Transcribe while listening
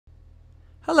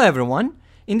Hello everyone.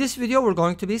 In this video we're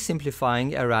going to be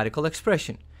simplifying a radical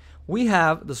expression. We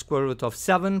have the square root of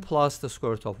 7 plus the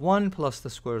square root of 1 plus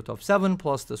the square root of 7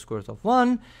 plus the square root of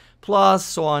 1 plus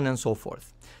so on and so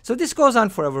forth. So this goes on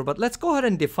forever, but let's go ahead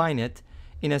and define it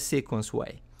in a sequence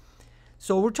way.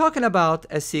 So we're talking about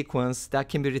a sequence that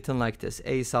can be written like this.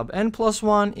 A sub n plus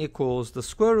 1 equals the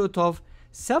square root of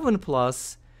 7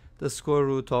 plus the square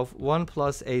root of 1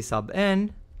 plus a sub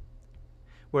n,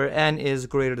 where n is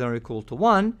greater than or equal to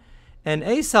 1, and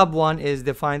a sub 1 is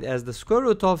defined as the square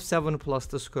root of 7 plus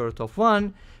the square root of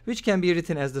 1, which can be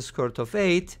written as the square root of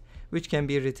 8, which can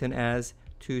be written as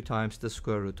 2 times the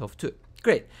square root of 2.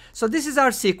 Great. So this is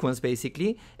our sequence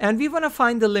basically, and we want to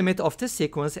find the limit of the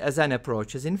sequence as n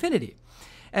approaches infinity.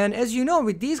 And as you know,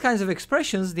 with these kinds of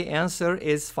expressions, the answer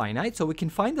is finite, so we can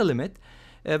find the limit.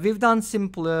 We've done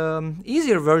simple,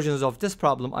 easier versions of this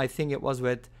problem. I think it was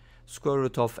with square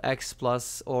root of x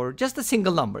plus, or just a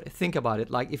single number. Think about it,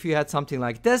 like if you had something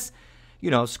like this, you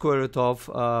know, square root of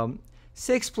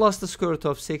 6 plus the square root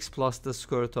of 6 plus the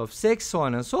square root of 6, so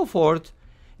on and so forth,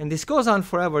 and this goes on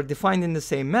forever, defined in the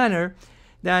same manner,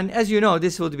 then as you know,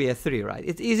 this would be a 3, right?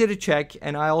 It's easy to check,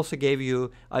 and I also gave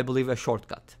you, I believe, a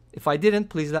shortcut. If I didn't,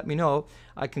 please let me know.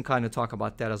 I can kind of talk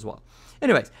about that as well.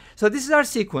 Anyways, so this is our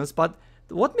sequence, but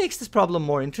what makes this problem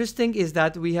more interesting is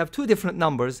that we have two different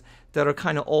numbers that are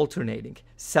kind of alternating,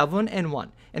 7 and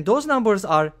 1. And those numbers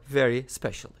are very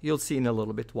special. You'll see in a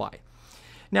little bit why.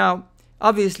 Now,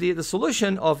 obviously, the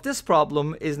solution of this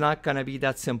problem is not going to be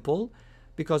that simple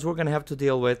because we're going to have to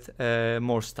deal with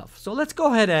more stuff. So let's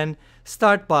go ahead and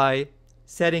start by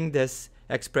setting this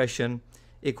expression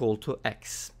equal to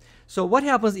x. So what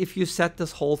happens if you set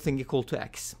this whole thing equal to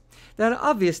x? Then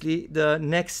obviously the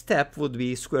next step would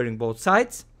be squaring both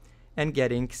sides and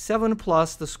getting 7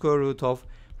 plus the square root of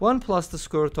 1 plus the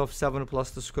square root of 7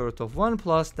 plus the square root of 1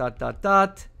 plus dot dot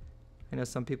dot. I know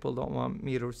some people don't want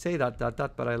me to say dot dot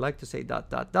dot, but I like to say dot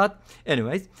dot dot.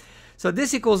 Anyways, so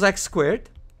this equals x squared.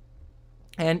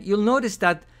 And you'll notice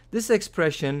that this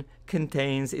expression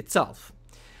contains itself.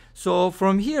 So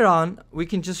from here on, we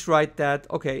can just write that,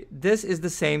 okay, this is the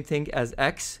same thing as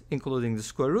x, including the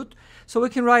square root. So we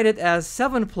can write it as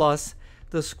 7 plus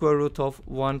the square root of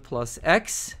 1 plus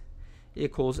x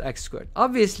equals x squared.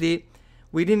 Obviously,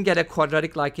 we didn't get a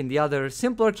quadratic like in the other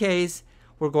simpler case.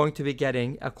 We're going to be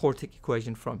getting a quartic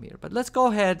equation from here. But let's go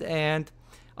ahead and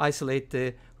isolate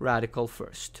the radical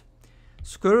first.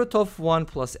 Square root of 1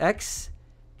 plus x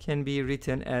can be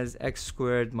written as x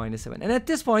squared minus 7. And at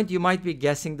this point, you might be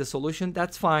guessing the solution.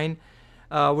 That's fine.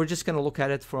 We're just going to look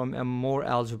at it from a more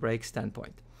algebraic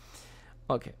standpoint.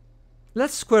 Okay,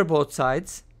 let's square both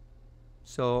sides.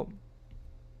 So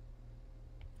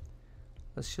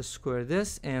let's just square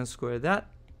this and square that.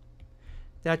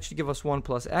 That should give us 1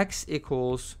 plus x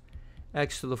equals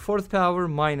x to the 4th power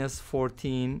minus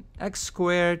 14x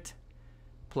squared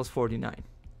plus 49.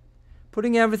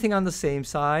 Putting everything on the same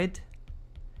side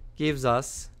gives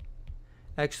us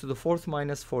x to the 4th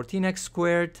minus 14x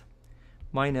squared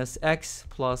minus x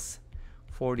plus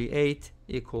 48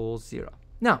 equals 0.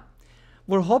 Now,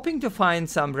 we're hoping to find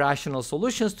some rational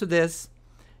solutions to this,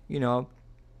 you know.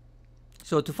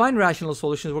 So to find rational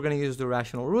solutions, we're going to use the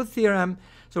rational root theorem.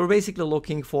 So we're basically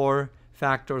looking for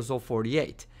factors of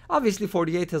 48. Obviously,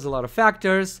 48 has a lot of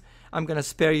factors. I'm going to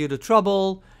spare you the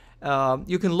trouble.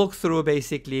 You can look through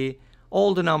basically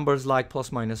all the numbers like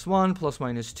plus minus 1, plus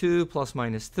minus 2, plus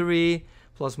minus 3,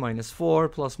 plus minus 4,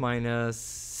 plus minus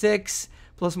 6,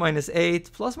 plus minus 8,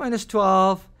 plus minus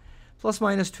 12, plus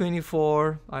minus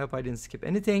 24. I hope I didn't skip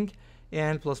anything.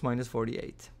 And plus minus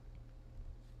 48.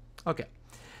 Okay.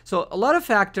 So a lot of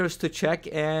factors to check,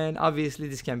 and obviously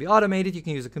this can be automated. You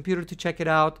can use a computer to check it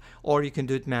out, or you can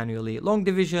do it manually. Long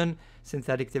division,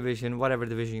 synthetic division, whatever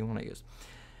division you want to use.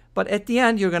 But at the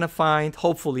end, you're going to find,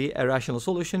 hopefully, a rational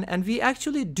solution. And we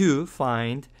actually do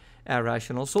find a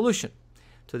rational solution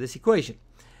to this equation.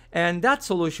 And that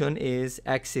solution is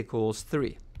x equals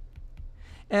 3.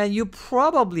 And you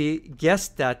probably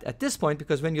guessed that at this point,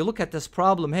 because when you look at this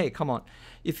problem, hey, come on.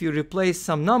 If you replace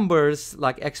some numbers,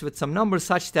 like x with some numbers,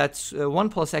 such that 1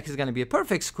 plus x is going to be a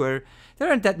perfect square, there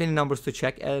aren't that many numbers to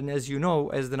check. And as you know,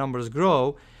 as the numbers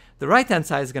grow, the right-hand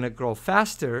side is going to grow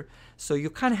faster, so you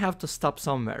kind of have to stop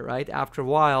somewhere, right? After a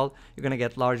while, you're going to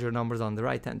get larger numbers on the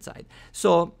right-hand side.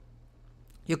 So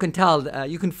you can tell,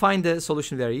 you can find the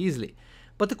solution very easily.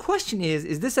 But the question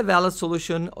is this a valid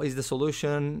solution? Or is the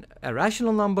solution a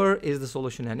rational number? Is the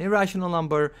solution an irrational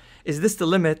number? Is this the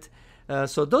limit?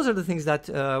 So those are the things that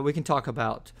we can talk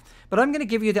about. But I'm going to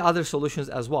give you the other solutions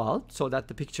as well, so that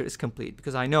the picture is complete.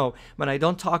 Because I know when I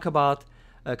don't talk about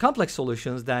complex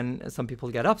solutions, then some people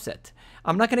get upset.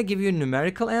 I'm not going to give you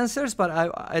numerical answers, but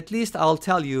at least I'll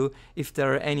tell you if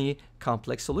there are any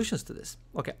complex solutions to this.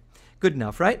 Okay, good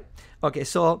enough, right? Okay,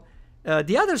 so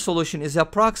the other solution is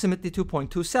approximately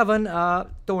 2.27.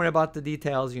 Don't worry about the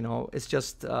details, you know, it's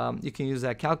just you can use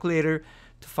a calculator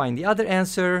to find the other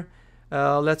answer.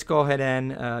 Let's go ahead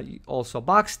and also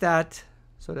box that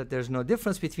so that there's no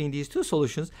difference between these two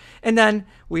solutions. And then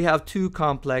we have two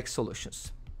complex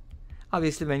solutions.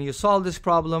 Obviously, when you solve this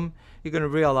problem, you're going to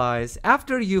realize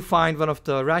after you find one of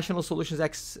the rational solutions,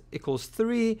 x equals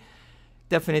 3,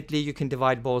 definitely you can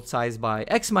divide both sides by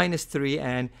x minus 3,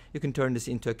 and you can turn this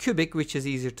into a cubic, which is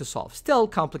easier to solve. Still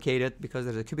complicated because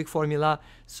there's a cubic formula,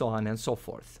 so on and so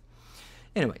forth.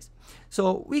 Anyways,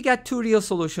 so we got two real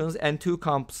solutions and two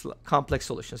complex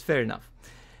solutions. Fair enough.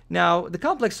 Now, the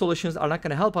complex solutions are not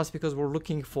going to help us because we're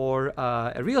looking for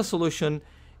a real solution,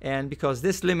 and because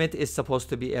this limit is supposed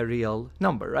to be a real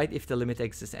number, right? If the limit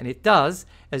exists, and it does,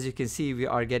 as you can see, we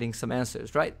are getting some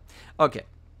answers, right? Okay,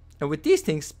 and with these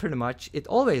things, pretty much, it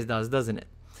always does, doesn't it?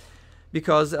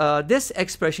 Because this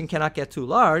expression cannot get too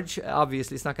large.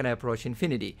 Obviously, it's not going to approach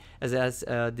infinity, as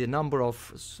the number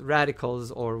of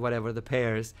radicals or whatever the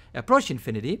pairs approach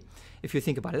infinity, if you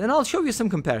think about it. And I'll show you some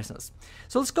comparisons.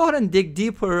 So let's go ahead and dig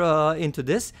deeper into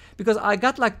this, because I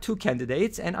got like two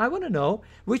candidates, and I want to know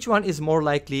which one is more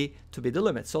likely to be the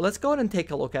limit. So let's go ahead and take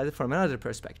a look at it from another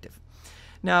perspective.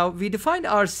 Now, we defined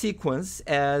our sequence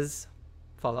as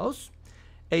follows.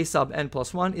 A sub n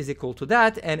plus 1 is equal to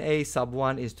that, and a sub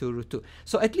 1 is 2 root 2.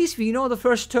 So at least we know the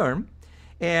first term,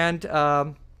 and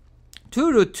 2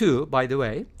 root 2, by the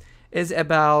way, is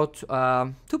about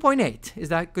 2.8. Is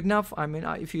that good enough? I mean,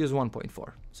 if you use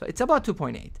 1.4. So it's about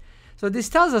 2.8. So this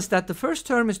tells us that the first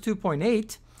term is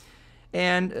 2.8,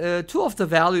 and two of the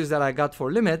values that I got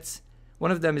for limits, one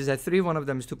of them is at 3, one of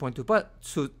them is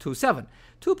 2.27.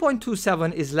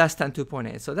 2.27 is less than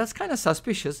 2.8, so that's kind of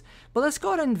suspicious, but let's go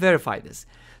ahead and verify this.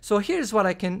 So here's what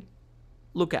I can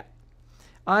look at.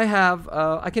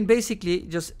 I can basically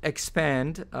just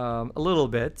expand a little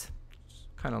bit,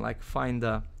 kind of like find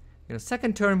the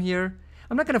second term here.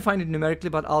 I'm not going to find it numerically,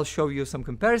 but I'll show you some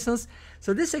comparisons.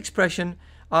 So this expression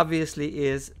obviously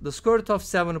is the square root of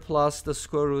 7 plus the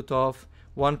square root of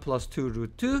 1 plus 2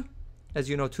 root 2. As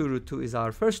you know, 2 root 2 is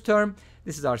our first term.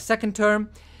 This is our second term.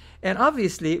 And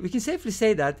obviously, we can safely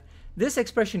say that this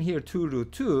expression here, 2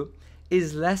 root 2,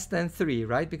 is less than 3,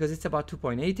 right? Because it's about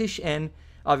 2.8-ish, and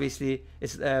obviously,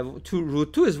 it's 2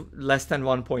 root 2 is less than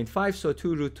 1.5, so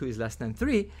 2 root 2 is less than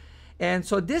 3. And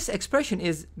so this expression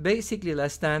is basically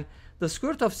less than the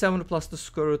square root of 7 plus the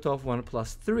square root of 1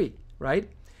 plus 3, right?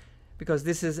 Because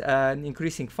this is an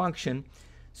increasing function.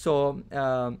 So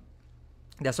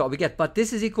that's what we get. But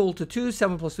this is equal to 2.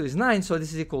 7 plus 2 is 9. So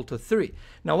this is equal to 3.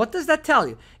 Now, what does that tell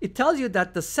you? It tells you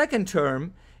that the second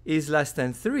term is less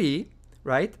than 3,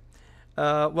 right?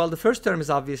 Well, the first term is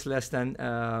obviously less than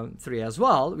 3 as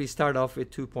well. We start off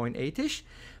with 2.8-ish.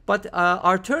 But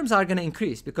our terms are going to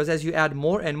increase because as you add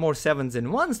more and more 7s and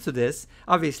 1s to this,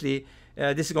 obviously,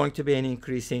 this is going to be an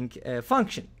increasing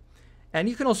function. And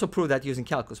you can also prove that using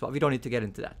calculus, but we don't need to get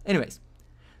into that. Anyways,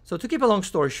 so to keep a long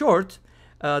story short,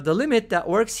 the limit that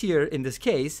works here in this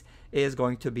case is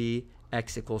going to be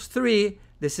x equals 3.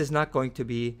 This is not going to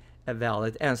be a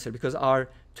valid answer because our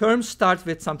terms start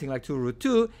with something like 2 root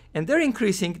 2, and they're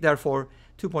increasing. Therefore,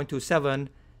 2.27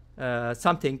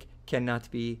 something cannot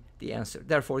be the answer.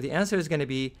 Therefore, the answer is going to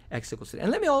be x equals 3.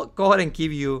 And let me go ahead and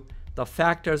give you the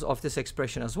factors of this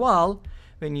expression as well.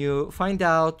 When you find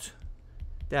out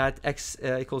that x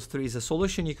equals 3 is a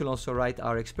solution, you can also write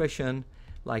our expression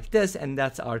like this, and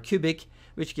that's our cubic,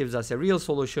 which gives us a real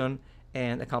solution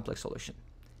and a complex solution.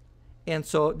 And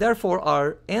so therefore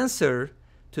our answer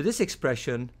to this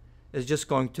expression is just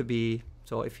going to be,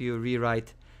 so if you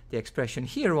rewrite the expression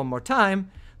here one more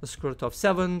time, the square root of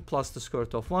 7 plus the square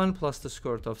root of 1 plus the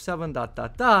square root of 7 dot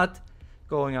dot dot,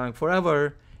 going on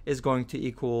forever, is going to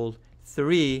equal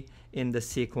 3 in the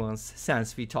sequence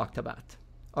sense we talked about.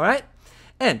 All right?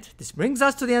 And this brings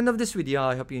us to the end of this video.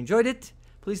 I hope you enjoyed it.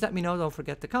 Please let me know. Don't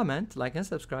forget to comment, like, and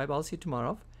subscribe. I'll see you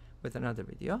tomorrow with another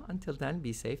video. Until then,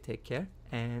 be safe, take care,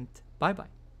 and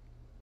bye-bye.